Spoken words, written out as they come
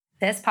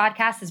This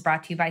podcast is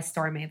brought to you by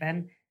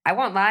StoreMaven. I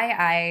won't lie,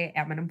 I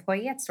am an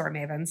employee at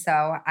StoreMaven,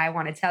 so I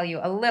want to tell you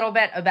a little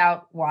bit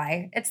about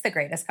why it's the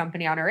greatest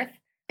company on earth.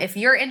 If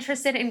you're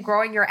interested in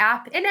growing your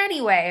app in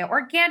any way,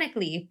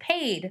 organically,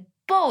 paid,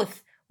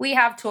 both, we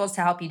have tools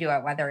to help you do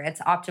it, whether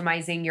it's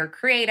optimizing your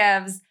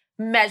creatives,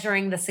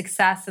 measuring the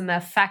success and the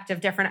effect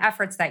of different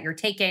efforts that you're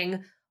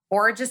taking,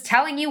 or just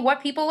telling you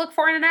what people look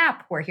for in an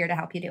app. We're here to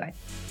help you do it.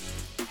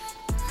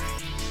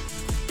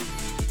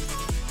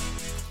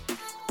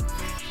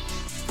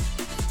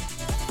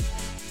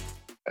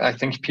 I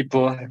think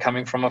people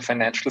coming from a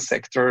financial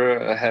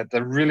sector had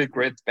a really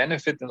great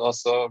benefit and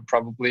also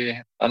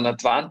probably an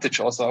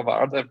advantage also of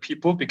other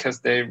people because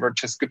they were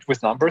just good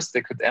with numbers. They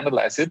could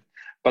analyze it.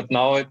 But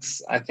now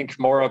it's, I think,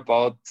 more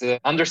about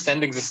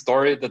understanding the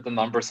story that the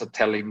numbers are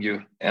telling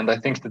you. And I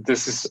think that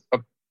this is a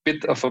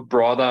bit of a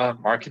broader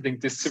marketing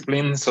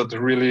discipline. So to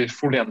really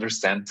fully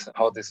understand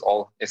how this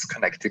all is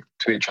connected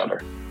to each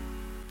other.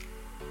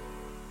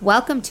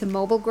 Welcome to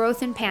Mobile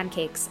Growth and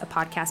Pancakes, a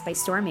podcast by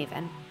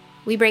StoreMaven.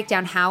 We break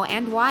down how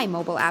and why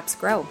mobile apps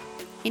grow.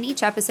 In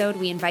each episode,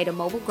 we invite a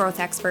mobile growth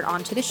expert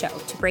onto the show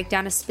to break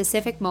down a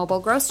specific mobile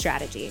growth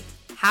strategy,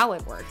 how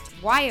it worked,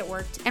 why it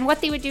worked, and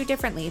what they would do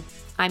differently.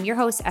 I'm your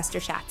host, Esther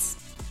Schatz.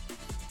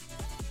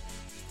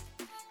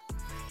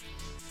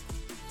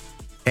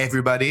 Hey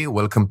everybody,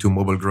 welcome to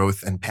Mobile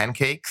Growth and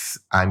Pancakes.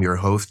 I'm your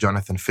host,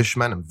 Jonathan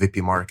Fishman. I'm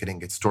VP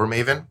Marketing at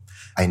StoreMaven.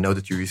 I know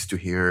that you're used to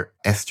hear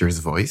Esther's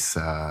voice,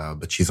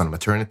 but she's on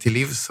maternity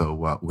leave, so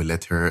we'll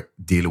let her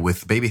deal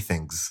with baby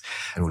things,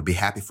 and we'll be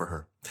happy for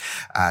her.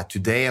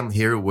 Today I'm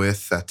here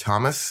with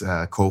Thomas,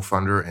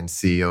 co-founder and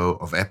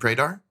CEO of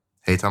AppRadar.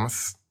 Hey,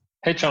 Thomas.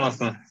 Hey,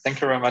 Jonathan. Thank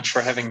you very much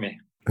for having me.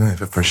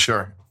 For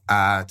sure.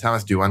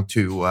 Thomas, do you want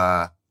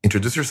to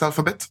introduce yourself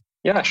a bit?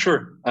 Yeah,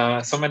 sure.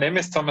 So my name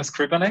is Thomas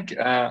Kribanek.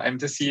 I'm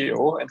the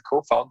CEO and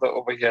co-founder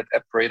over here at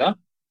AppRadar.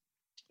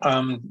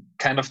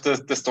 Kind of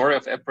the story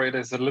of AppRadar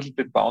is a little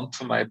bit bound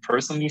to my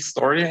personal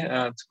story,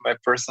 to my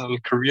personal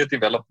career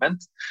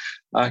development.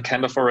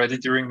 Kind of already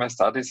during my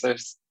studies,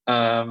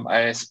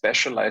 I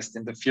specialized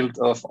in the field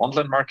of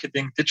online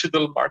marketing,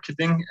 digital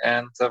marketing,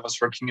 and I was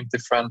working in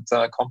different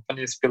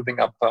companies, building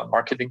up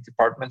marketing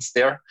departments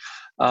there,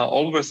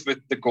 always with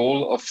the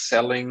goal of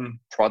selling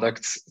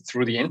products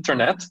through the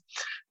internet.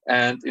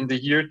 And in the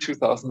year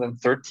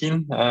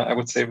 2013, I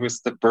would say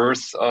was the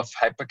birth of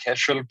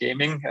hyper-casual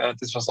gaming.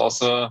 This was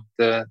also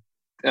the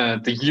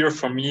year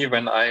for me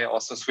when I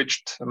also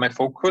switched my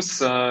focus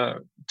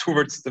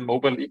towards the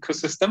mobile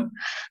ecosystem.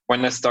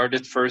 When I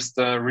started first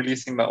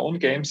releasing my own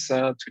games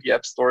to the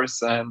app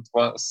stores and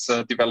was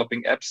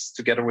developing apps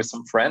together with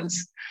some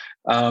friends.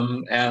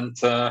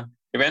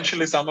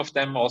 Eventually, some of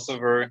them also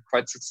were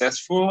quite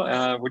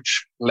successful,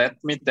 which led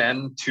me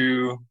then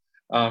to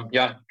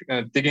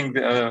digging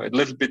a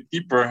little bit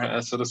deeper,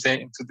 so to say,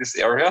 into this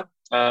area,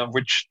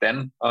 which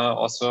then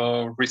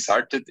also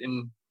resulted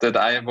in that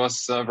I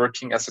was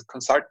working as a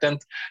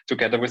consultant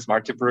together with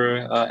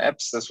multiple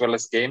apps as well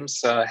as games,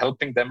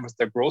 helping them with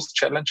their growth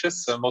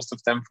challenges. Most of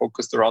them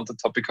focused around the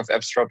topic of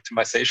App Store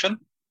optimization.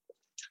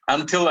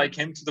 Until I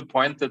came to the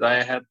point that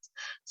I had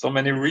so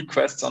many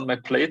requests on my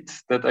plate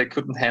that I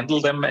couldn't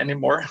handle them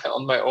anymore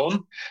on my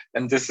own.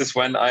 And this is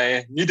when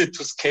I needed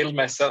to scale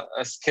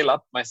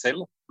up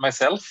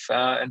myself.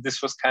 And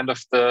this was kind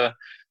of the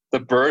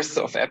birth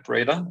of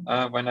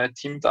AppRadar when I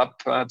teamed up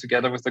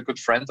together with a good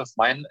friend of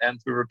mine, and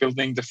we were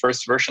building the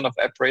first version of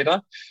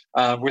AppRadar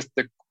with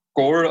the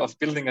goal of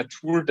building a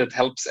tool that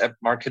helps app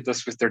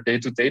marketers with their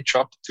day-to-day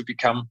job to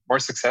become more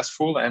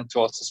successful and to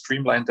also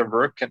streamline their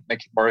work and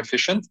make it more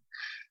efficient.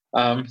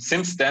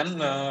 Since then,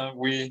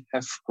 we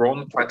have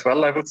grown quite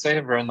well, I would say.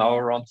 We're now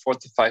around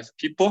 45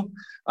 people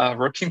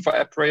working for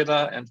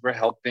AppRadar, and we're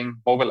helping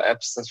mobile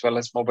apps as well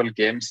as mobile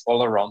games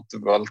all around the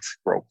world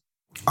grow.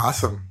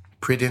 Awesome.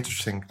 Pretty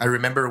interesting. I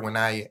remember when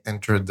I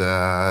entered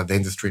the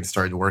industry and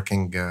started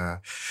working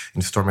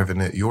in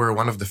StoreMaven, you were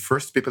one of the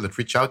first people that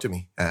reached out to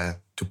me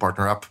to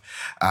partner up.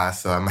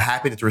 So I'm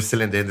happy that we're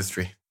still in the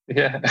industry.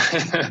 Yeah.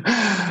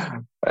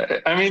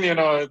 I mean,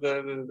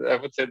 I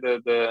would say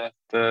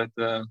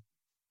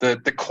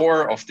the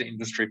core of the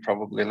industry,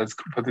 probably. Let's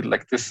put it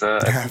like this.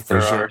 There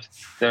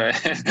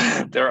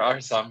are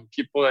some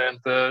people, and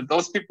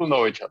those people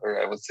know each other,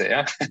 I would say.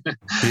 Yeah,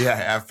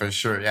 yeah, for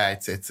sure. Yeah,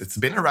 it's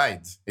been a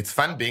ride. It's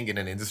fun being in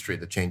an industry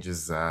that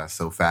changes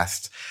so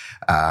fast.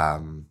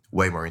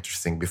 Way more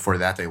interesting. Before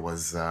that, I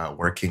was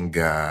working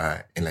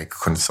in like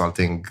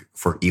consulting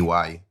for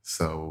EY.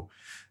 So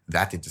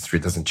that industry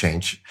doesn't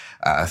change.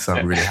 So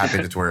I'm really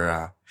happy that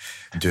we're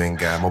doing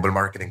mobile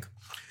marketing.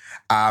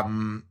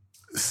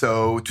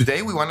 So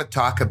today we want to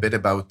talk a bit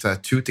about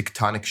two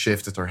tectonic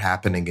shifts that are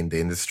happening in the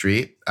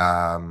industry.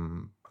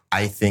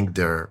 I think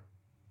they're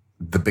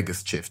the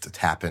biggest shift that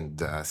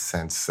happened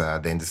since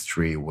the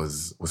industry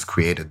was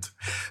created.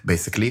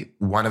 Basically,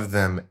 one of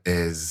them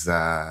is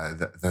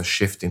the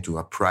shift into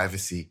a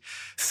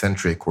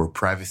privacy-centric or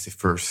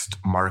privacy-first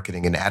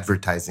marketing and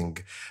advertising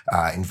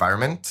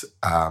environment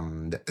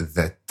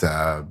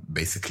that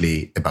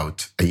basically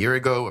about a year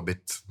ago, a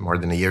bit more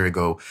than a year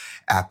ago,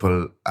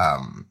 Apple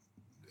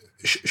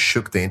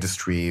shook the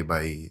industry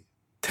by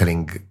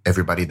telling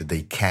everybody that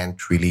they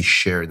can't really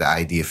share the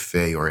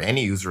IDFA or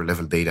any user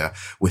level data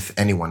with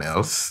anyone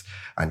else,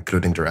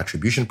 including their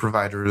attribution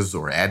providers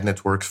or ad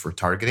networks for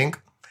targeting.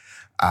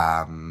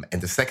 And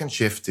the second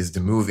shift is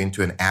the move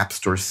into an App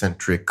Store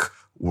centric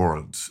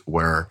world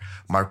where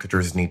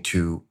marketers need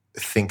to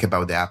think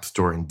about the App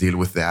Store and deal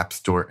with the App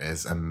Store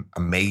as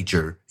a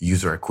major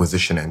user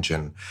acquisition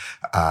engine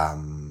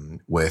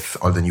with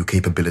all the new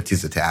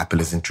capabilities that Apple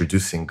is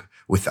introducing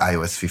with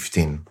iOS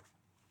 15.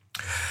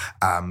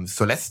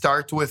 So let's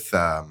start with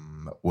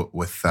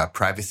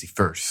privacy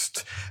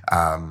first.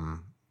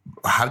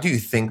 How do you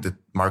think that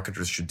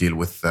marketers should deal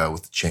with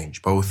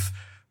change, both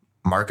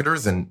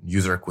marketers and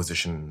user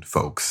acquisition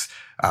folks,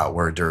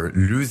 where they're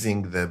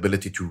losing the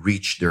ability to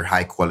reach their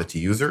high quality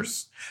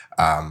users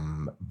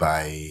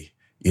by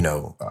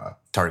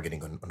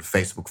targeting on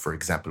Facebook, for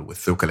example, with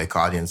lookalike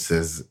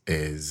audiences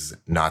is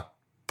not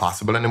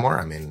possible anymore.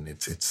 I mean,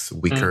 it's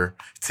weaker,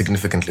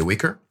 significantly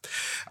weaker.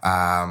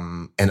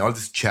 And all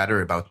this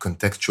chatter about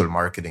contextual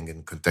marketing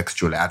and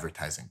contextual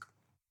advertising.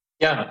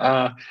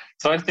 Yeah,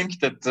 so I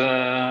think that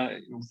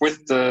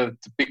with the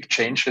big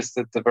changes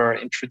that were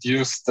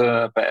introduced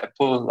by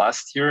Apple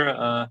last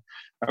year,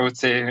 I would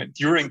say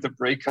during the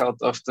breakout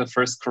of the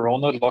first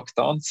Corona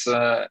lockdowns,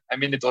 I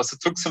mean, it also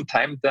took some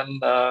time then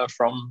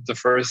from the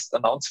first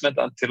announcement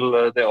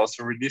until they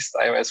also released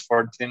iOS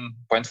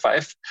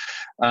 14.5.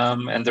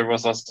 And there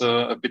was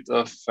also a bit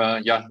of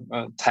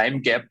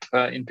time gap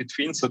in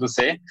between, so to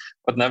say.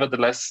 But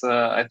nevertheless,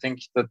 I think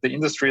that the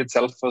industry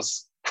itself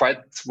was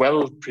quite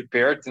well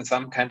prepared in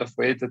some kind of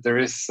way, that there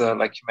is,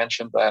 like you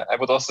mentioned, I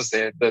would also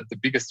say that the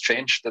biggest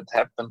change that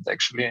happened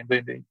actually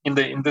in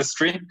the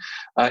industry,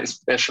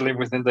 especially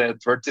within the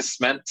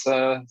advertisement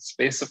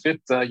space of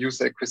it,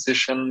 user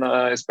acquisition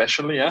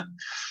especially. Yeah.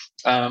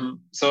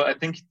 So I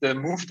think the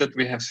move that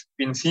we have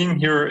been seeing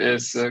here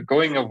is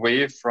going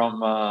away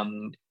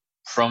from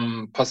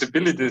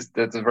possibilities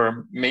that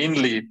were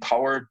mainly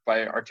powered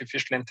by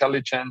artificial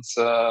intelligence,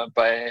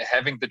 by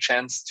having the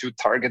chance to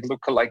target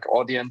lookalike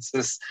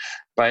audiences,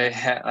 by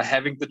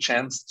having the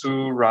chance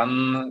to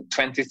run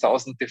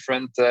 20,000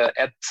 different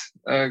ad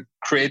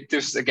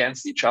creatives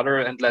against each other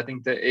and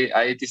letting the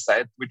AI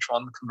decide which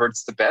one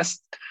converts the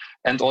best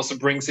and also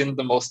brings in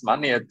the most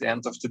money at the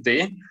end of the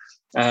day.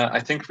 I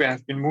think we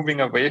have been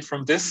moving away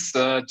from this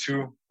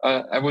to,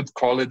 I would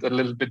call it a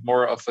little bit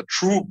more of a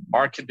true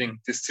marketing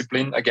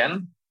discipline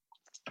again,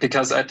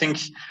 because I think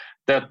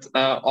that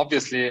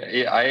obviously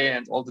AI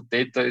and all the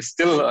data is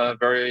still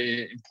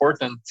very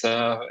important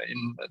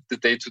in the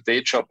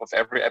day-to-day job of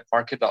every app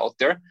marketer out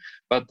there.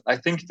 But I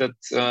think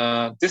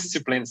that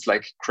disciplines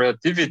like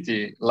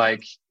creativity,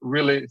 like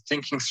really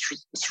thinking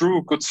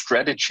through good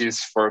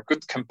strategies for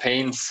good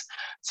campaigns,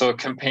 so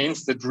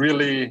campaigns that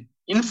really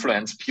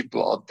influence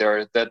people out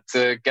there, that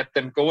get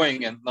them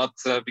going, and not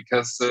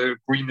because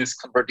green is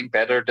converting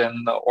better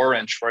than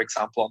orange, for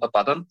example, on a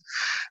button.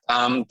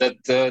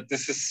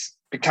 This is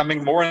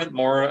becoming more and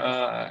more,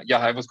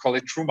 I would call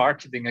it true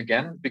marketing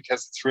again,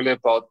 because it's really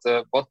about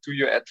what do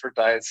you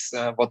advertise,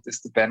 what is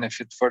the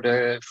benefit for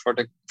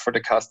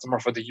the customer,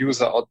 for the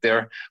user out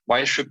there,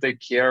 why should they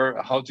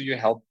care, how do you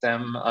help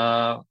them,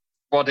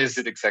 what is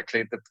it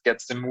exactly that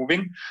gets them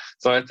moving.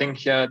 So I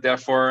think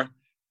therefore,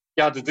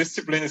 the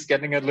discipline is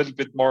getting a little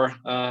bit more,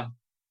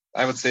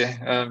 I would say,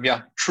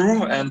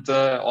 true, and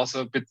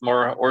also a bit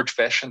more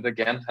old-fashioned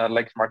again,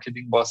 like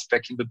marketing was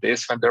back in the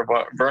days when there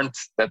weren't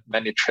that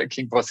many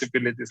tracking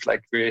possibilities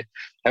like we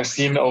have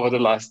seen over the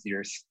last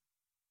years.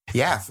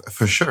 Yeah,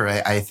 for sure.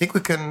 I think we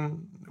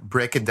can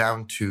break it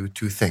down to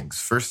two things.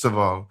 First of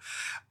all,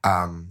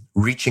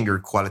 reaching your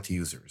quality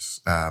users.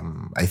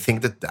 I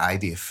think that the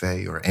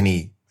IDFA or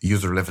any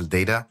user-level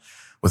data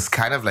was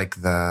kind of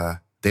like the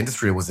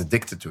industry was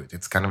addicted to it.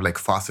 It's kind of like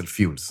fossil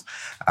fuels.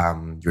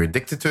 You're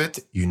addicted to it.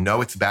 You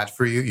know it's bad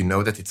for you. You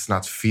know that it's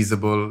not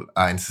feasible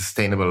and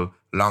sustainable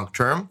long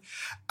term.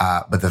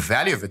 But the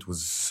value of it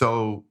was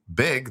so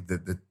big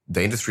that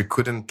the industry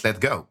couldn't let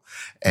go.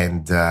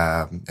 And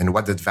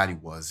what that value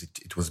was,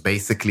 it was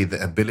basically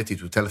the ability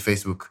to tell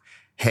Facebook,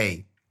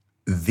 hey,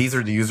 these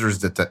are the users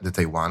that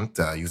I want,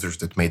 users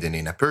that made an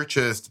in-app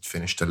purchase, that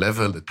finished a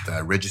level,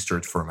 that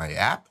registered for my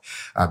app,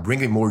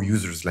 bringing more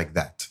users like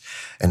that.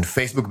 And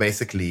Facebook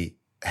basically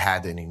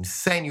had an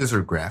insane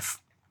user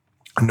graph,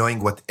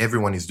 knowing what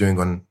everyone is doing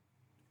on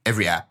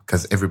every app,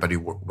 because everybody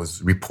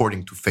was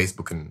reporting to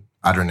Facebook and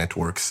other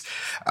networks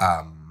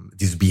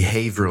these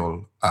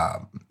behavioral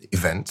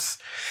events.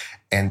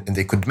 and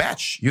they could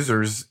match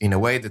users in a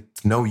way that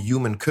no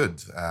human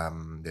could.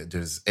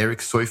 There's Eric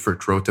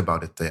Seufert wrote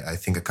about it, I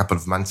think, a couple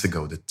of months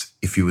ago, that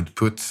if you would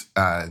put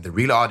the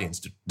real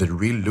audience, the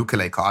real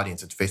lookalike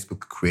audience that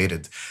Facebook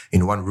created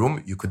in one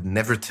room, you could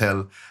never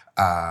tell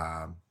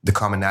the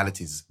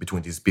commonalities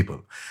between these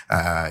people.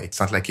 It's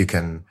not like you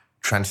can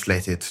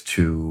translate it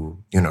to,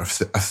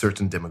 a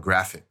certain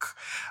demographic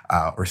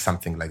or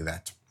something like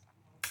that.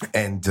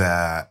 And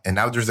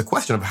now there's a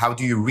question of how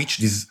do you reach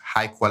these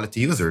high quality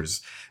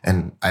users?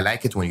 And I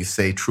like it when you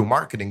say true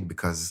marketing,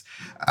 because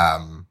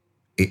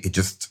it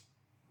just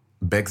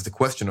begs the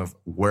question of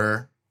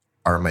where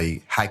are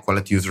my high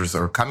quality users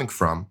are coming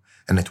from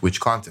and at which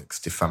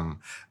context. If I'm,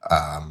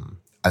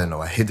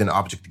 a hidden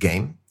object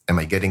game, am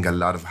I getting a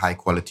lot of high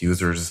quality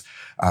users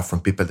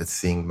from people that's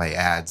seeing my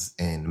ads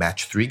in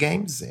match 3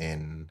 games,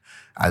 in,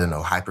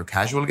 hyper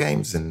casual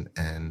games,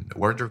 and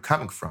where they're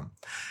coming from?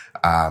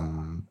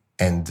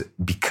 And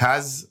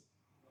because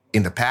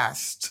in the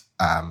past,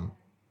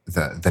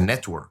 the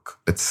network,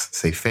 let's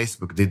say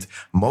Facebook, did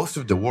most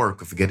of the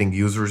work of getting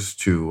users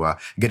to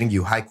getting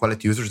you high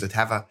quality users that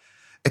have a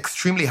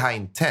extremely high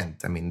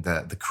intent. I mean,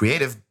 the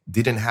creative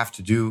didn't have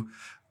to do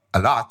a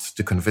lot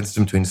to convince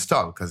them to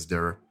install because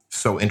they're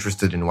so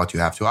interested in what you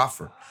have to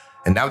offer.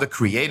 And now the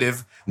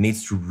creative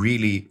needs to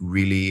really,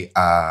 really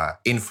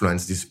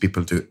influence these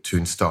people to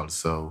install.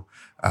 So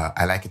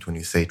I like it when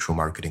you say true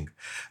marketing.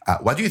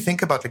 What do you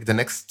think about the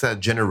next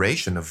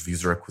generation of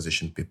user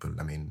acquisition people?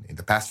 I mean, in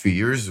the past few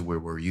years, we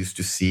were used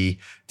to see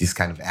these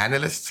kind of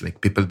analysts,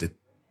 like people that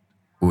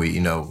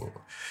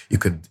you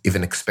could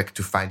even expect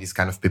to find these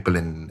kind of people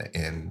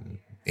in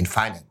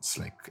finance,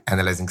 like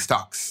analyzing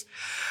stocks.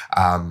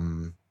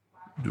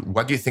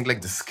 What do you think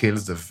the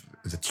skills of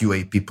the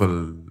QA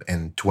people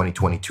in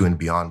 2022 and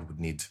beyond would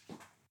need?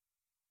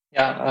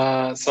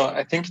 Yeah, so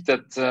I think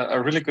that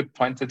a really good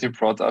point that you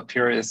brought up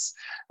here is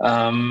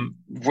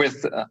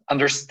with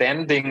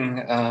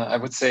understanding, I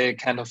would say,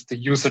 kind of the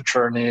user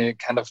journey,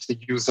 kind of the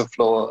user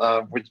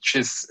flow, which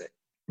is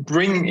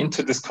bringing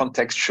into this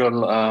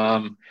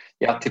contextual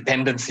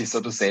dependency, so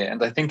to say.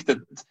 And I think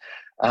that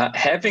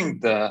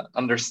having the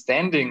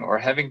understanding or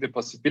having the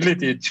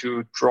possibility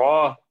to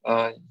draw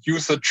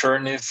user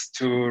journeys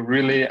to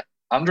really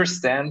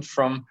understand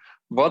from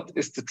what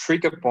is the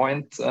trigger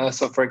point.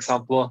 So, for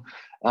example,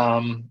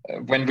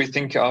 when we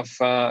think of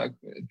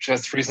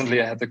just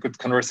recently, I had a good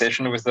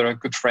conversation with a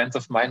good friend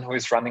of mine who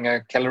is running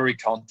a calorie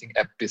counting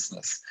app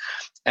business.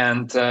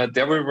 And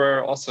there we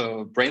were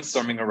also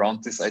brainstorming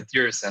around these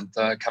ideas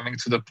and coming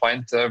to the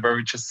point where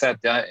we just said,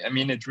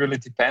 it really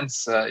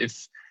depends.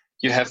 If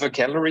you have a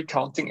calorie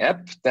counting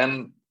app,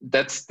 then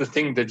that's the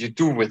thing that you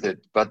do with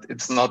it. But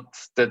it's not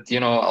that,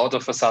 out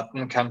of a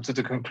sudden come to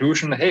the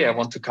conclusion, hey, I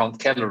want to count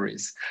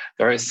calories.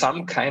 There is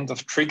some kind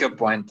of trigger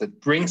point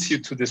that brings you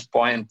to this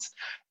point.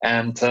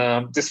 And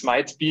this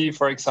might be,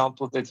 for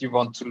example, that you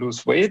want to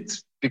lose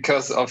weight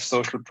because of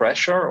social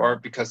pressure or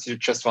because you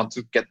just want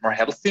to get more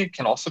healthy. It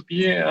can also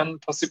be a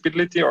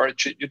possibility, or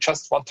you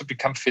just want to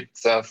become fit,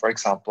 for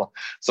example.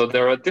 So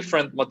there are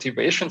different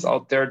motivations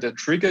out there that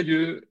trigger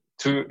you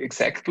to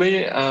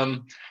exactly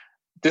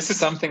this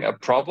is a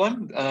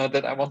problem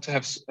that I want to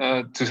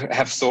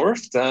have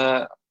solved.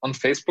 On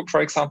Facebook,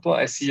 for example,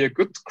 I see a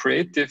good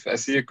creative, I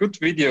see a good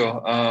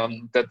video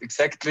that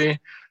exactly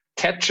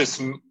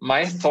catches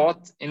my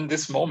thought in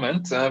this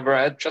moment where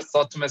I just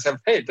thought to myself,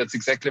 hey, that's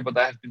exactly what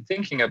I have been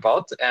thinking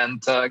about.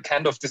 And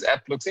kind of this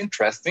app looks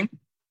interesting.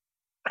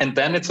 And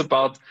then it's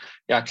about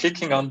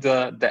clicking on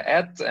the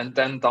ad and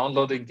then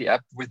downloading the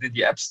app within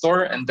the App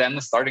Store and then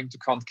starting to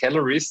count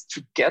calories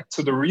to get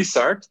to the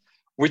result,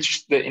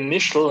 which the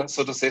initial,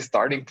 so to say,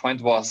 starting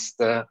point was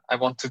I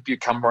want to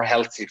become more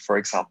healthy, for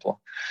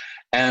example.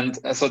 And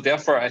so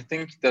therefore, I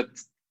think that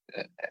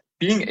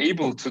being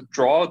able to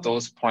draw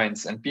those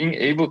points and being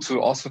able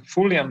to also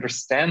fully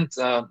understand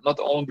not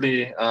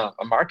only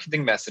a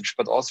marketing message,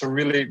 but also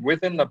really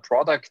within the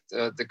product,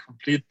 the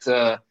complete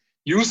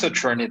user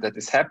journey that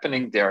is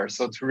happening there.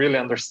 So to really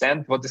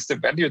understand what is the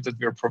value that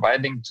we're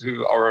providing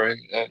to our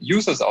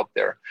users out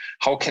there,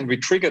 how can we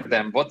trigger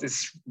them, what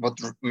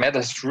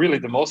matters really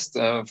the most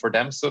for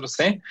them, so to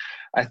say.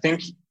 I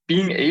think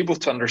being able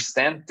to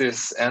understand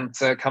this and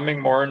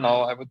coming more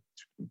now, I would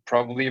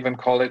probably even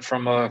call it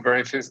from a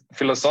very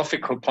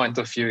philosophical point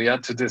of view,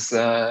 to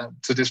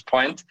this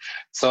point.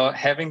 So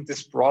having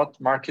this broad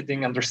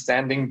marketing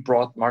understanding,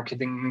 broad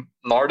marketing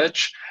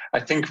knowledge,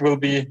 I think will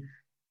be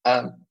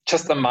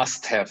just a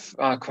must-have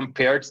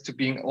compared to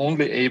being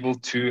only able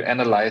to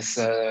analyze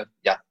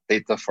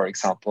data, for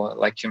example,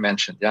 like you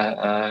mentioned.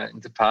 In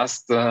the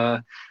past,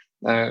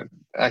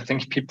 I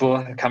think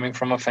people coming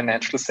from a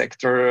financial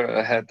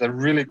sector had a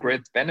really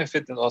great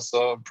benefit and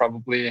also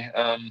probably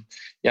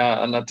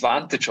an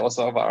advantage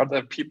also over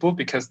other people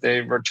because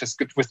they were just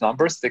good with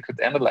numbers. They could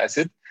analyze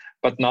it.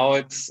 But now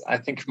it's, I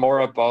think, more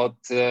about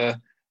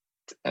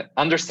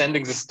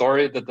understanding the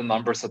story that the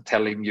numbers are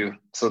telling you,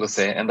 so to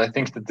say. And I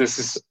think that this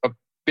is a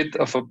bit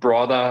of a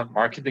broader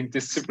marketing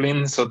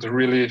discipline, so to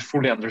really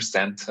fully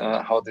understand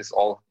how this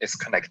all is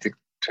connected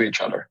to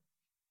each other.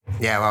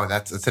 Yeah, wow,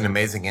 that's an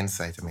amazing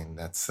insight. I mean,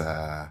 that's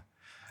a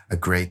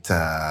great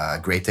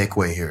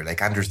takeaway here.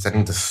 Like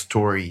understanding the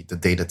story the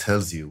data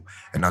tells you,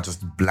 and not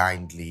just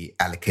blindly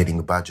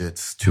allocating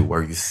budgets to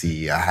where you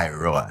see a higher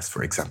ROAS,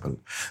 for example.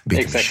 Be it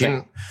a Exactly.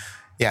 machine,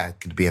 yeah, it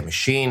could be a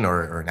machine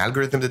or an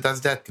algorithm that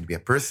does that. It could be a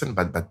person,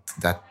 but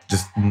that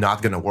just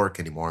not going to work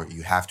anymore.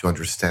 You have to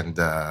understand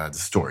the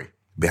story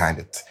behind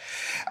it.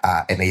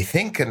 And I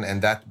think,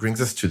 and that brings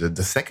us to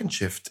the second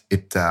shift.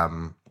 It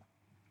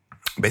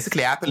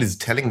basically, Apple is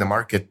telling the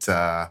market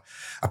a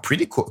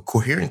pretty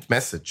coherent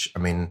message. I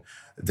mean,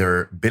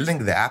 they're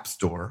building the App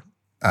Store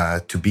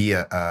to be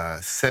a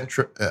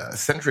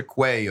centric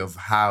way of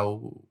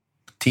how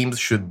teams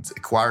should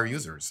acquire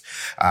users.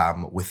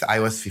 With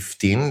iOS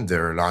 15,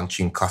 they're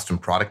launching custom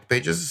product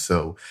pages.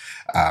 So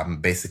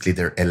basically,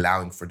 they're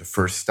allowing for the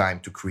first time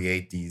to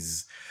create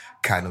these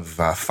kind of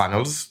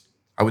funnels,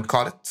 I would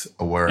call it,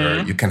 where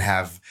you can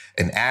have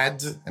an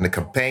ad and a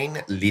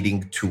campaign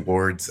leading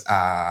towards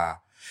a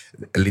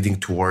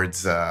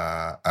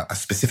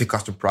specific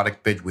custom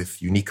product page with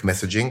unique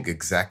messaging,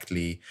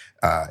 exactly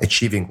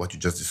achieving what you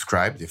just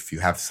described. If you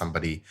have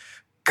somebody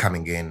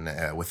coming in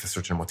with a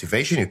certain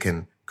motivation, you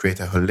can create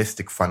a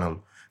holistic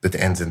funnel that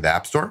ends in the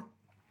App Store.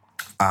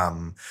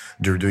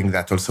 They're doing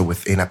that also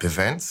with in-app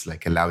events,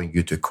 like allowing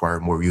you to acquire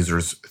more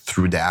users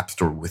through the App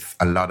Store with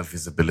a lot of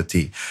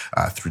visibility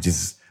through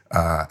these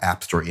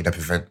App Store in-app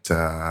event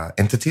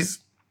entities.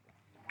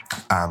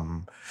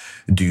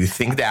 Do you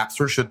think the App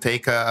Store should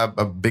take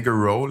a bigger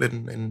role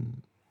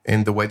in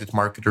the way that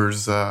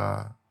marketers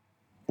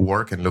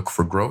work and look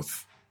for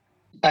growth?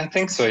 I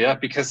think so, yeah,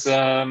 because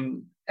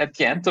at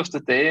the end of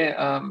the day,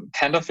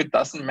 kind of it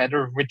doesn't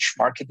matter which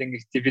marketing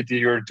activity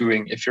you're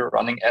doing. If you're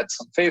running ads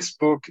on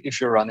Facebook,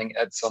 if you're running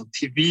ads on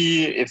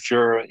TV, if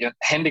you're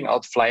handing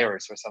out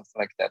flyers or something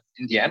like that.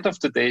 In the end of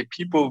the day,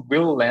 people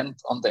will land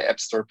on the App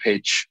Store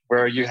page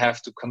where you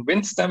have to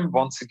convince them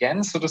once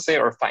again, so to say,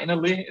 or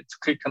finally to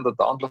click on the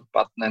download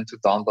button and to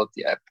download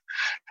the app.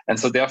 And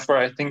so therefore,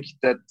 I think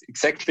that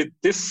exactly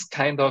this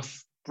kind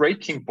of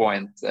breaking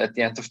point at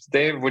the end of the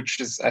day,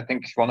 which is, I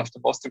think, one of the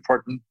most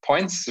important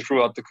points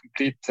throughout the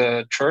complete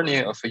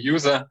journey of a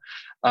user,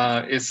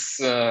 is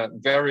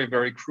very,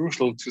 very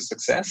crucial to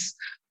success.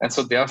 And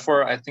so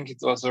therefore, I think it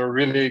was a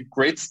really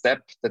great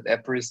step that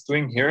Apple is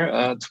doing here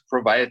to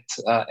provide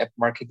app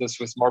marketers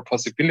with more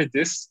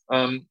possibilities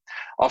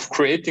of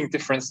creating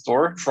different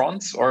store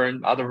fronts, or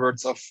in other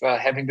words, of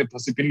having the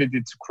possibility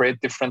to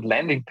create different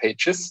landing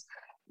pages.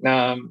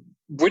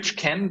 Which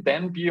can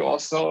then be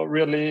also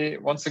really,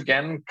 once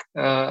again,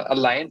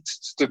 aligned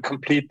to the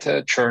complete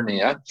journey.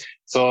 Yeah?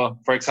 So,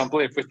 for example,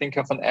 if we think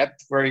of an app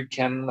where you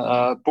can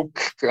book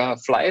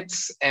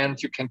flights and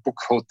you can book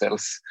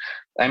hotels.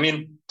 I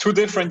mean, two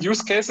different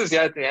use cases.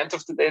 Yeah, at the end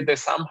of the day, they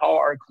somehow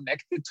are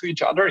connected to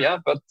each other. Yeah,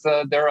 but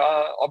there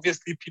are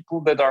obviously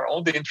people that are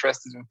only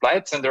interested in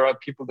flights, and there are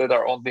people that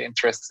are only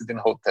interested in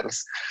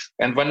hotels.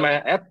 And when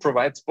my app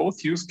provides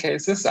both use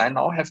cases, I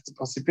now have the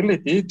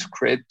possibility to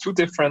create two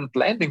different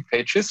landing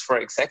pages for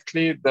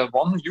exactly the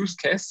one use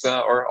case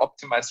or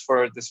optimize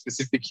for the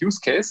specific use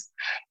case.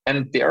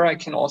 And there I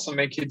can also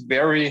make it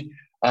very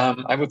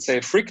I would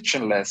say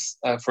frictionless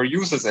for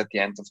users at the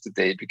end of the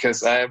day,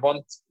 because I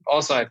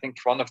think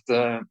one of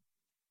the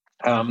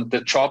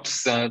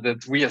jobs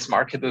that we as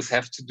marketers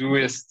have to do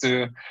is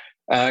to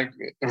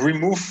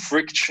remove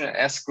friction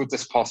as good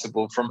as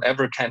possible from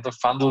every kind of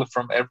funnel,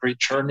 from every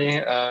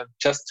journey,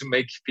 just to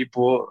make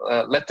people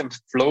let them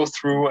flow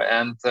through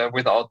and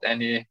without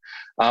any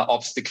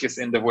obstacles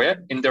in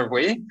their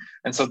way.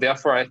 And so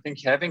therefore, I think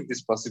having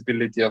this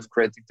possibility of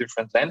creating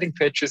different landing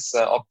pages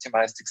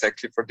optimized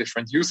exactly for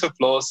different user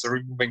flows,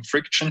 removing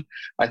friction,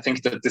 I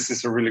think that this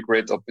is a really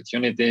great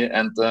opportunity,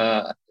 and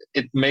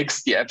it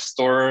makes the App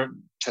Store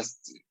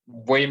just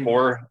way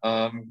more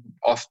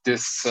of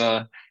this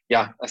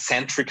a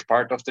centric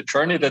part of the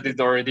journey that it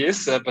already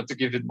is, but to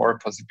give it more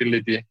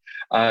possibility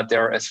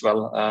there as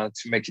well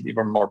to make it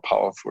even more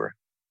powerful.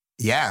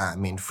 Yeah, I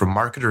mean, from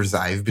marketers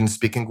I've been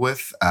speaking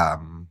with,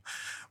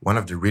 one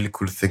of the really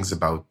cool things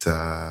about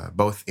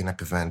both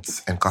in-app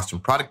events and custom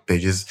product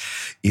pages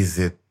is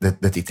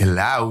that it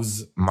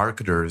allows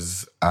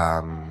marketers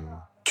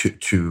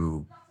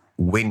to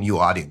win new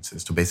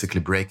audiences, to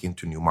basically break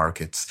into new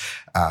markets.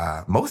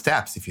 Most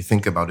apps, if you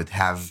think about it,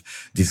 have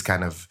this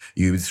kind of,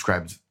 you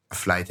described a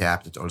flight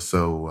app that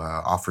also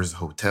offers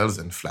hotels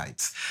and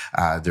flights.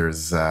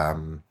 There's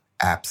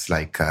apps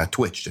like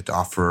Twitch that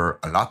offer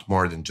a lot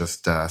more than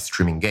just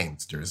streaming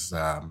games. There's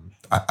a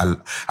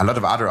lot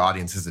of other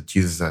audiences that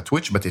use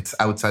Twitch, but it's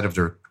outside of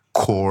their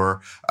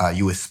core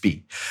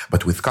USP.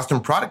 But with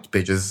custom product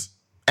pages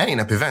and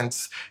in-app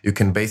events, you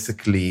can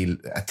basically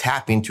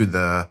tap into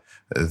the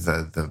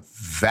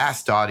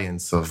vast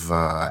audience of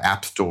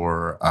App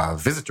Store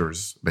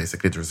visitors.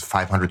 Basically, there's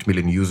 500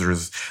 million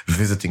users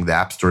visiting the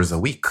App Stores a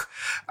week.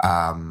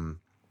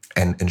 And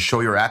and show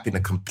your app in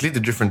a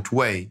completely different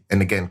way. And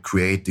again,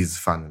 create these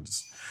funnels.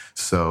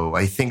 So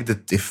I think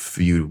that if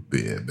you,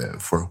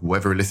 for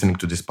whoever listening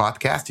to this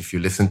podcast, if you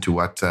listen to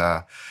what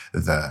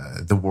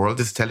the world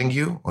is telling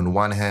you, on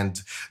one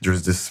hand,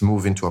 there's this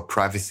move into a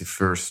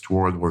privacy-first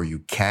world where you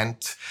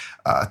can't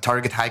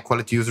target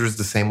high-quality users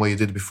the same way you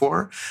did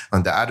before.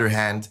 On the other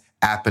hand,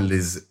 Apple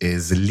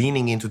is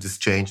leaning into this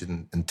change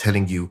and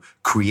telling you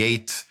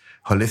create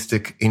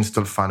holistic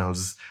install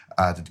funnels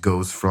that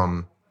goes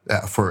from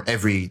for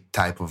every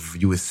type of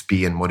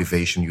USP and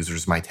motivation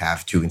users might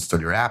have to install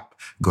your app,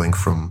 going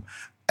from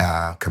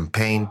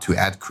campaign to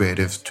ad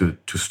creative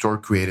to store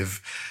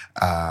creative,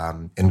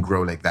 and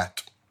grow like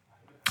that.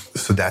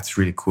 So that's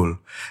really cool.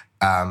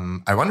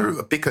 I want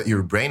to pick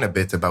your brain a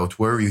bit about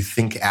where you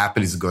think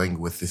Apple is going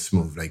with this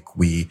move. Like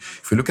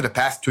if we look at the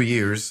past 2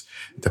 years,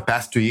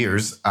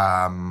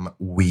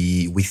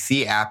 we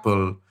see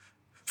Apple,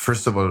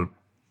 first of all,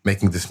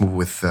 making this move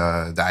with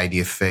the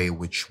IDFA,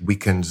 which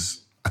weakens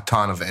a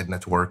ton of ad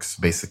networks.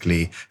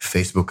 Basically,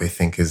 Facebook, I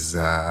think, is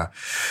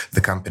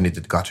the company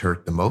that got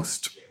hurt the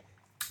most.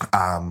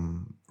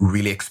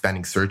 Really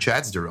expanding search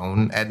ads, their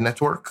own ad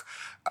network,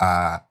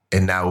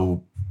 and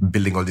now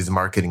building all these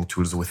marketing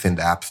tools within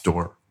the App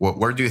Store.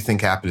 Where do you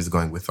think Apple is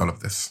going with all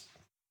of this?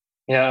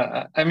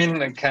 Yeah, I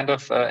mean,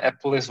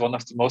 Apple is one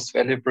of the most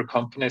valuable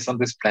companies on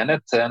this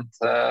planet, and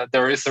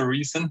there is a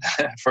reason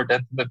for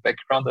that in the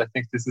background. I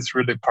think this is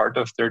really part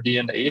of their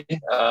DNA,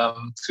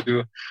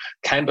 to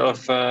kind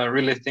of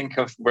really think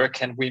of where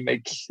can we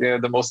make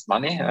the most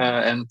money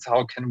and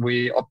how can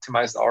we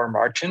optimize our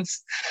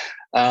margins.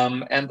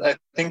 And I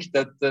think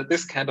that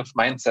this kind of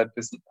mindset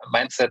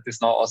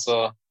is now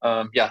also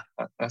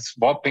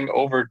swapping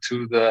over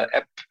to the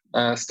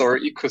App Store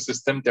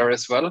ecosystem there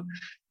as well.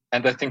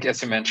 And I think,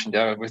 as you mentioned,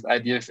 with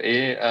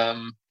IDFA,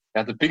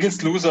 the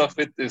biggest loser of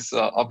it is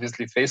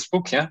obviously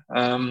Facebook.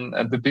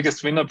 And the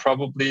biggest winner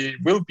probably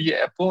will be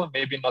Apple.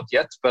 Maybe not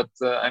yet, but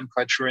I'm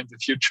quite sure in the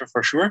future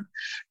for sure.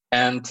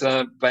 And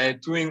by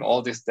doing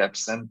all these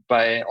steps, and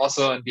by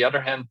also, on the other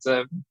hand,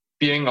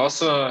 being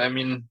also, I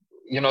mean,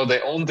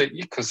 they own the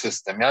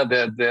ecosystem.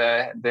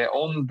 They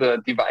own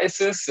the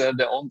devices,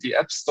 they own the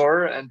App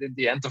Store, and in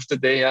the end of the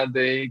day,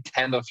 they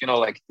kind of,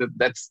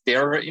 that's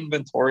their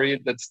inventory,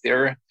 that's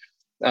their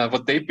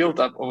what they built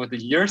up over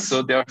the years.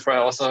 So therefore, I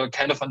also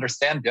kind of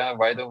understand,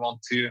 why they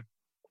want to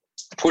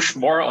push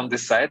more on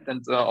this side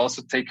and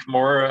also take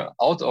more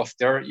out of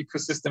their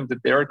ecosystem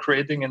that they are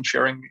creating and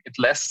sharing it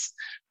less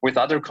with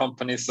other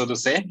companies, so to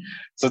say.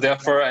 So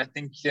therefore, I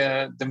think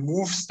the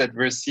moves that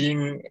we're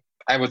seeing,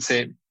 I would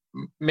say,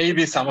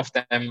 maybe some of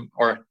them,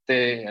 or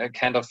they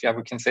kind of,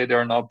 we can say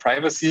they're now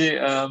privacy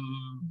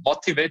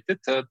motivated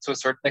to a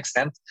certain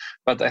extent.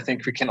 But I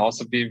think we can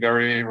also be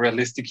very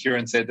realistic here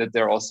and say that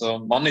they're also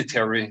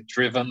monetary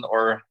driven,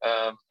 or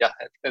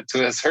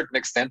to a certain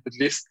extent at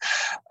least.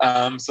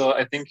 So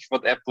I think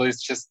what Apple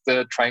is just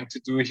trying to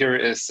do here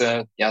is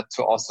to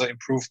also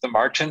improve the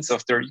margins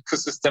of their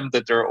ecosystem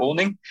that they're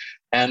owning.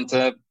 And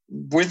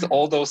with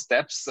all those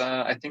steps,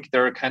 I think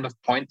they're kind of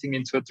pointing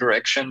into a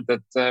direction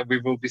that we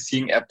will be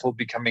seeing Apple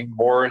becoming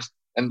more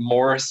and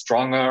more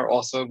stronger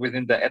also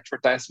within the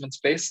advertisement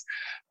space.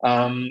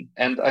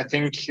 And I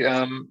think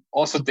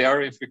also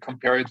there, if we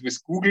compare it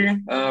with Google,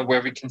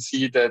 where we can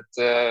see that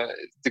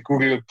the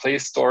Google Play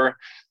Store,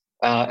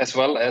 as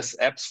well as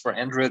apps for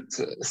Android,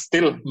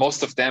 still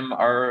most of them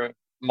are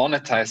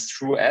monetized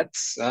through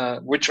ads,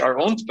 which are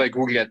owned by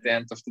Google at the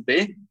end of the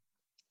day.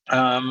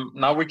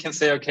 Now we can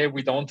say, okay,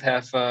 we don't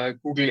have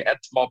Google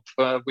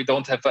AdMob, we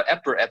don't have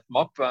Apple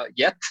AdMob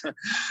yet,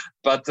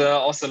 but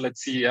also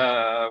let's see,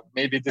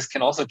 maybe this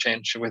can also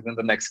change within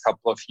the next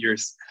couple of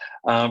years,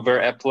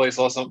 where Apple is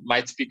also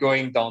might be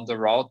going down the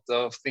route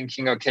of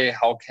thinking, okay,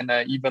 how can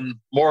I even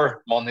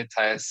more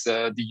monetize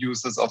the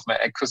users of my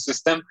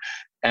ecosystem?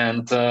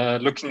 And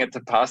looking at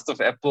the past of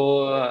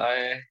Apple,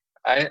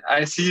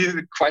 I see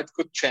quite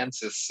good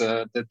chances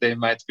that they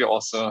might be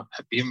also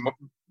be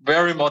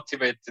very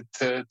motivated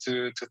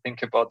to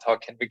think about how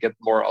can we get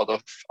more out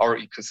of our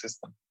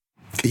ecosystem.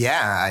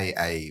 Yeah,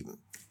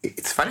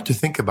 it's funny to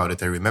think about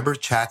it. I remember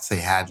chats I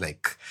had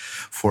like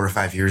 4 or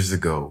 5 years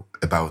ago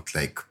about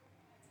like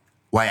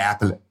why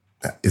Apple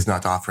is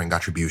not offering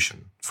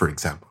attribution, for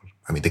example.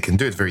 I mean, they can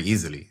do it very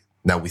easily.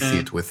 Now we see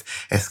it with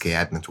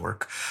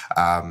SKAdNetwork.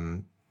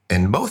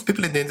 And most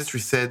people in the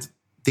industry said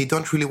they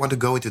don't really want to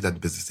go into that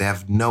business. They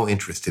have no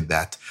interest in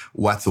that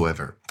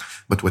whatsoever.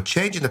 But what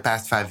changed in the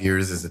past 5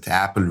 years is that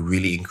Apple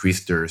really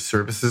increased their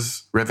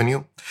services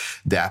revenue.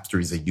 The App Store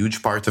is a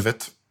huge part of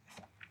it.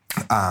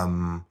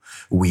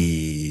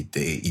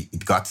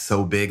 It got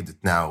so big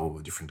that now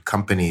different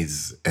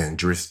companies and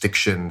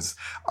jurisdictions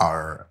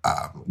are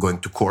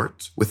going to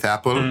court with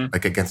Apple,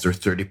 like against their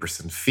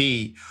 30%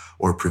 fee,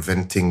 or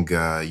preventing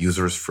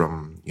users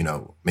from,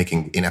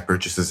 making in-app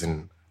purchases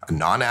in a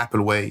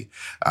non-Apple way,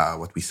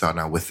 what we saw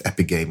now with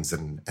Epic Games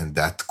and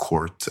that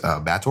court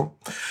battle.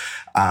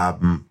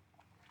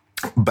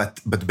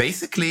 But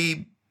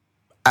basically,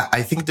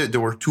 I think that there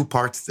were two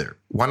parts there.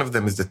 One of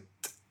them is that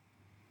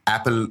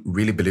Apple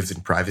really believes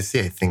in privacy.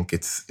 I think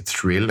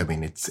it's real. I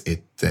mean,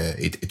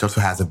 it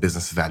also has a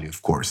business value.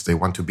 Of course, they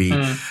want to be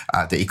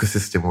the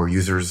ecosystem where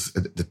users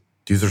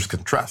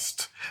can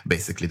trust.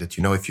 Basically, that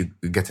if you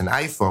get an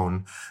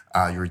iPhone,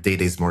 your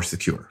data is more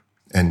secure,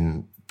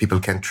 and people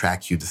can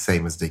track you the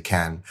same as they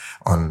can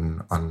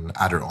on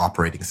other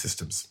operating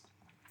systems.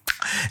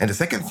 And the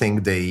second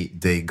thing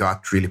they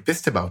got really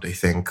pissed about, I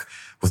think,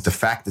 was the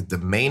fact that the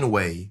main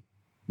way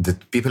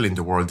that people in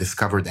the world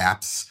discovered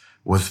apps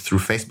was through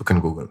Facebook and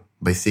Google,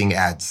 by seeing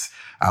ads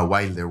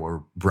while they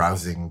were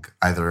browsing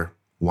either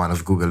one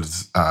of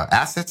Google's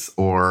assets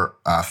or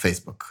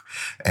Facebook.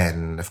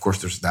 And of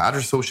course, there's the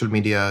other social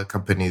media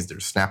companies,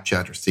 there's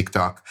Snapchat or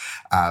TikTok,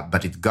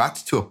 but it got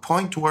to a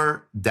point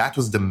where that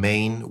was the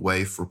main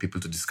way for people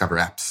to discover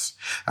apps.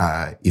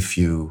 If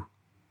you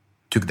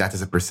took that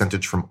as a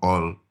percentage from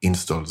all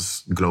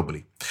installs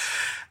globally.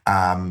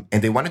 And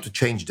they wanted to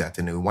change that,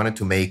 and they wanted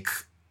to make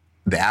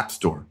the App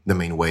Store the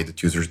main way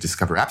that users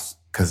discover apps,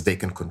 because they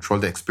can control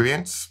the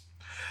experience.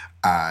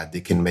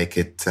 They can make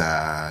it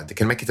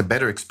a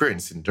better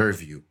experience in their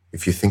view.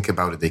 If you think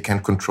about it, they can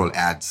control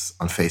ads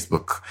on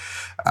Facebook.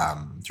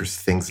 There's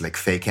things like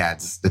fake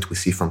ads that we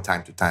see from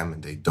time to time,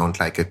 and they don't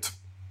like it.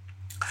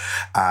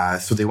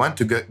 So they want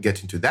to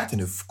get into that.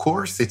 And of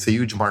course, it's a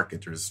huge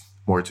market. There's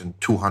more than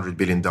 $200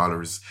 billion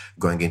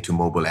going into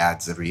mobile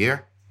ads every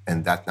year.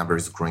 And that number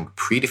is growing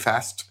pretty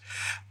fast.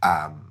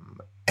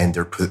 And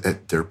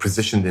they're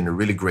positioned in a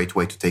really great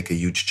way to take a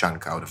huge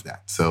chunk out of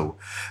that. So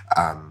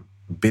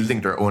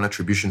building their own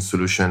attribution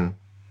solution,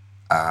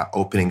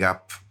 opening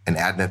up an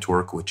ad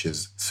network, which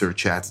is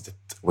search ads, that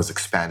was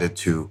expanded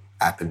to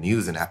Apple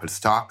News and Apple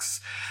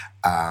Stocks,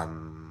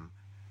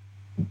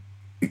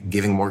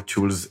 giving more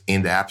tools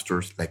in the App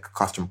Store, like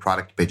custom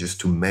product pages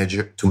to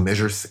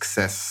measure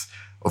success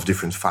of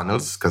different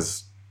funnels,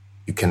 because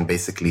you can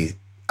basically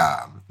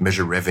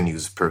measure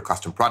revenues per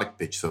custom product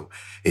page. So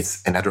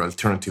it's another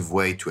alternative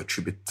way to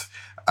attribute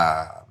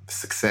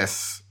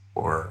success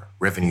or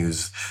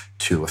revenues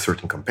to a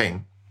certain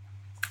campaign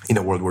in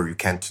a world where you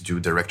can't do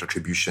direct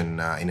attribution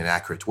in an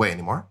accurate way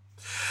anymore.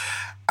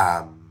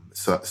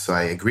 So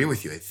I agree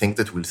with you. I think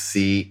that we'll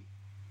see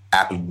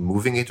Apple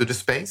moving into the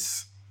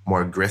space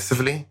more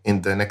aggressively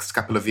in the next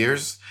couple of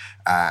years.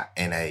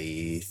 And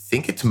I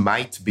think it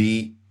might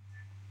be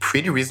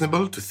pretty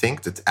reasonable to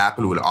think that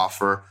Apple will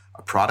offer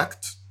a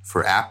product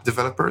for app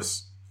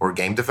developers or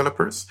game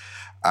developers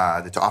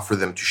that offer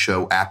them to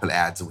show Apple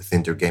ads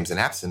within their games and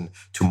apps and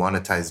to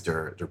monetize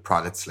their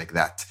products like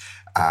that.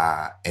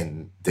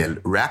 And they'll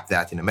wrap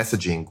that in a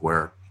messaging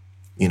where,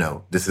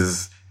 this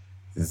is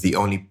the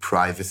only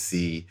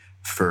privacy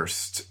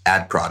first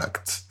ad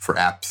product for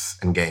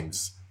apps and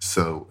games.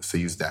 So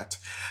use that.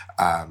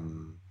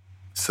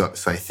 So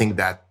I think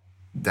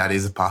that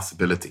is a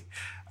possibility.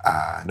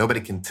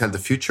 Nobody can tell the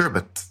future,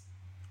 but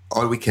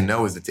all we can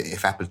know is that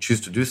if Apple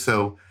choose to do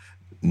so,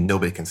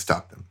 nobody can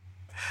stop them.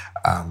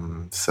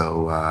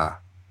 So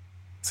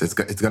it's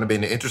going to be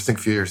an interesting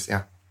few years.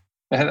 Yeah.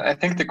 I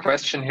think the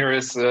question here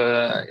is,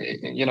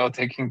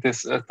 taking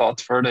this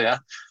thought further. Yeah.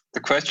 The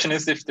question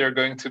is if they're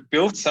going to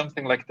build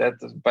something like that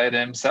by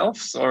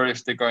themselves, or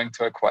if they're going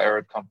to acquire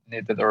a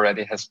company that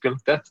already has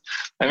built that.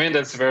 I mean,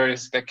 that's very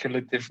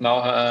speculative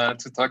now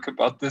to talk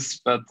about this,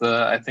 but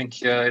I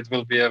think it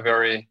will be a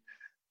very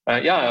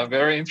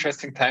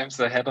interesting times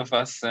ahead of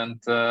us. And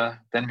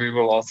then we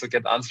will also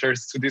get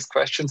answers to these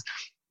questions.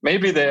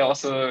 Maybe they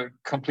also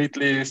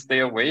completely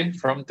stay away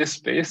from this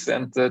space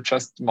and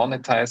just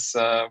monetize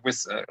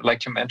with,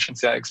 like you mentioned,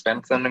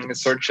 expanding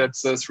search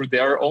ads through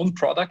their own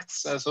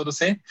products, so to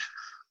say.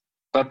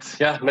 But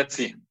let's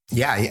see.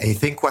 Yeah, I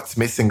think what's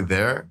missing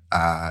there,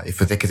 if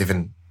we take it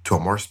even to a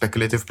more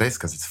speculative place,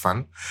 because it's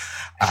fun.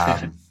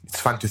 It's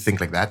fun to think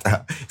like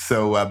that.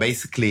 So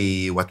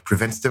basically what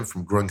prevents them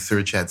from growing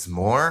search ads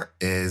more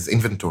is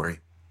inventory.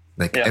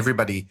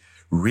 Everybody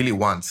really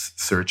wants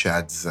search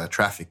ads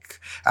traffic,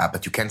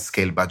 but you can't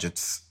scale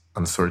budgets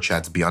on search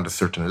ads beyond a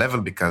certain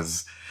level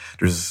because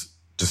there's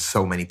just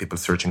so many people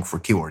searching for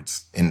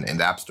keywords in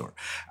the App Store.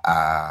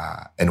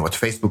 And what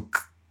Facebook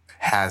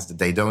has that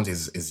they don't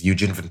is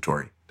huge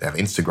inventory. They have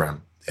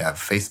Instagram, they have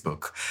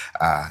Facebook,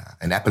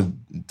 and Apple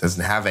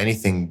doesn't have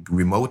anything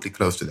remotely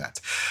close to that.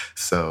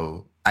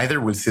 So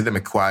either we'll see them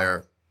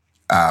acquire,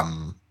 a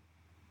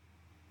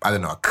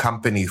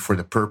company for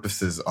the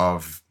purposes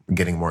of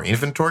getting more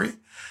inventory,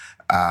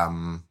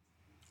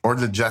 or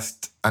they'll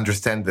just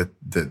understand that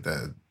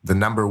the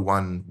number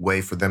one way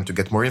for them to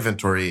get more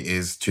inventory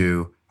is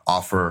to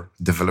offer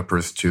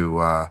developers to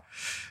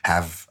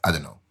have,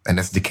 an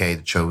SDK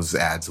that shows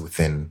ads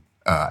within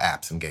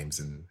apps and games,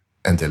 and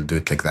they'll do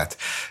it like that.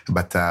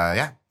 But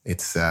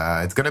it's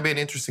going to be an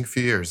interesting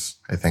few years,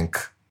 I think.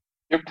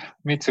 Yep,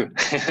 me too.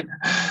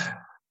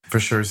 For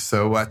sure.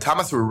 So,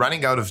 Thomas, we're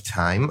running out of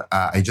time.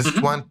 I just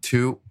want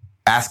to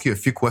ask you a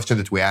few questions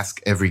that we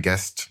ask every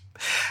guest.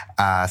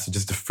 So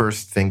just the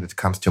first thing that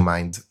comes to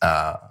mind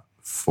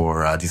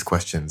for these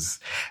questions.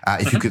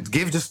 If you could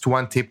give just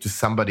one tip to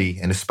somebody,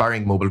 an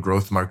aspiring mobile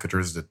growth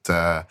marketers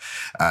that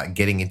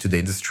getting into the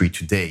industry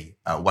today,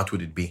 what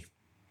would it be?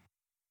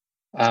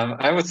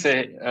 I would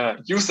say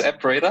use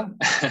AppRadar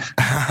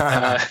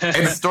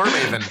and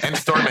StoreMaven and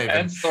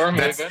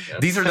StoreMaven.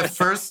 These are the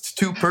first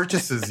two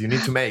purchases you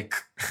need to make.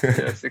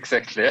 Yes,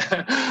 exactly.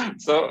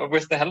 So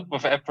with the help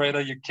of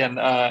AppRadar, you can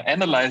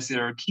analyze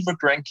your keyword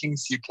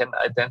rankings. You can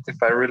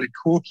identify really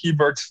cool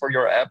keywords for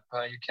your app.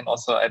 You can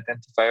also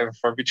identify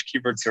for which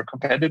keywords your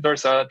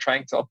competitors are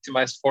trying to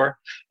optimize for.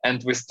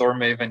 And with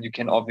StoreMaven, you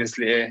can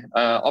obviously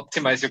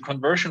optimize your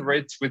conversion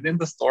rates within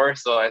the store.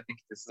 So I think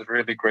this is a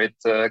really great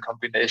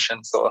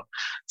combination. So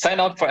sign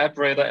up for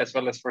AppRadar as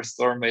well as for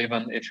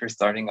StoreMaven if you're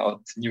starting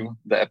out new in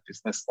the app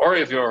business, or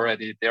if you're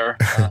already there.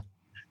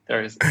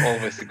 There is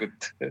always a good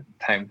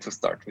time to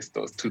start with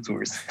those two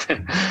tools.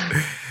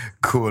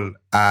 Cool.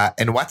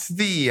 And what's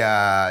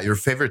your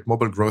favorite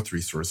mobile growth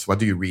resource? What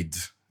do you read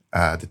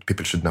that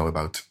people should know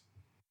about?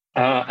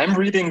 I'm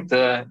reading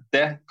the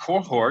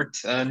Cohort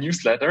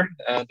newsletter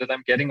that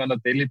I'm getting on a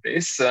daily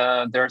basis.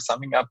 They're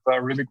summing up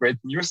really great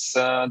news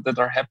that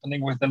are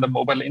happening within the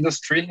mobile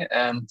industry.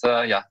 And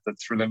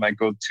that's really my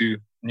go-to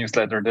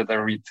newsletter that I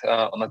read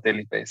on a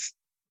daily basis.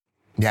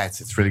 Yeah,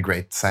 it's really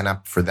great. Sign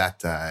up for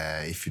that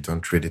if you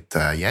don't read it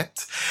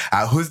yet.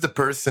 Who's the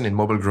person in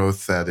mobile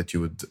growth that you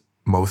would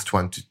most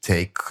want to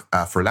take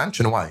for lunch,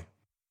 and why?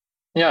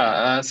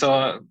 Yeah,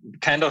 so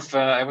kind of,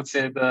 I would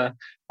say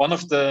one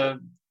of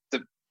the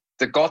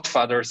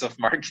godfathers of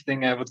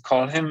marketing, I would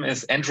call him,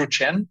 is Andrew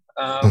Chen,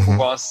 who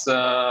was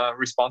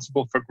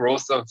responsible for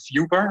growth of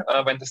Uber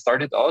when they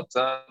started out,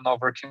 now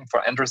working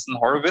for Andreessen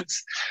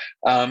Horowitz.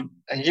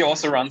 He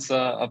also runs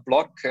a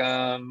blog,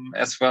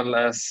 as well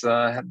as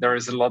there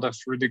is a lot of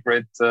really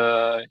great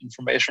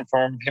information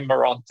from him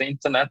around the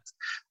internet.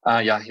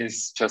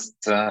 He's just,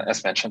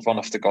 as mentioned, one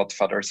of the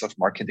godfathers of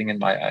marketing in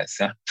my eyes.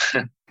 Yeah.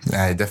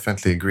 I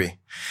definitely agree.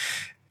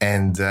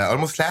 And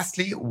almost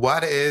lastly,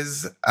 what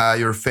is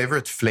your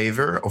favorite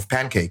flavor of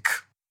pancake?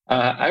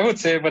 I would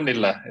say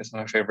vanilla is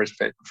my favorite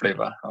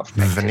flavor of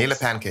pancakes. Vanilla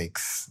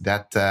pancakes.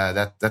 That's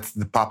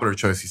the popular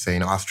choice, you say,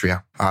 in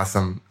Austria.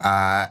 Awesome.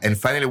 And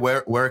finally,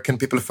 where can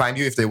people find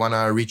you if they want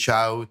to reach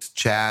out,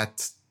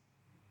 chat,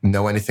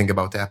 know anything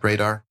about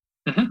AppRadar?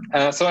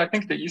 Mm-hmm. So I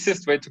think the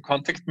easiest way to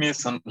contact me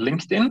is on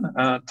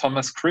LinkedIn,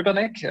 Thomas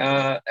Kribanek,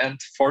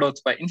 and followed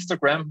by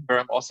Instagram, where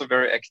I'm also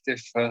very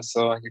active.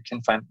 So you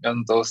can find me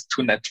on those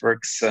two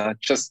networks.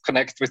 Just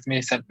connect with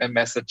me, send me a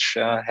message.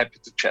 Happy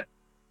to chat.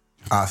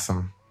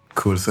 Awesome.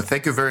 Cool. So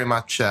thank you very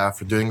much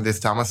for doing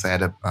this, Thomas. I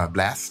had a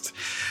blast,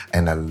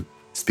 and I'll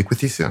speak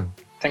with you soon.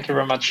 Thank you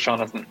very much,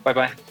 Jonathan.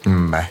 Bye-bye.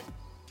 Bye.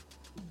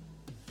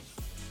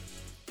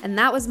 And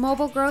that was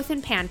Mobile Growth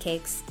and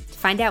Pancakes. To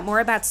find out more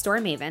about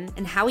StoreMaven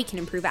and how we can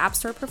improve App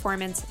Store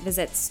performance,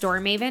 visit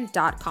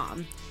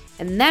storemaven.com.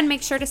 And then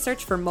make sure to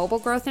search for Mobile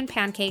Growth and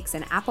Pancakes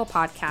in Apple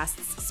Podcasts,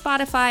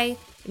 Spotify,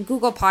 and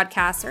Google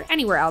Podcasts, or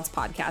anywhere else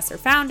podcasts are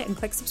found, and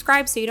click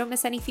subscribe so you don't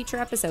miss any future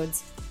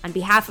episodes. On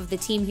behalf of the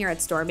team here at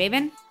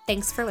StoreMaven,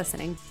 thanks for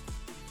listening.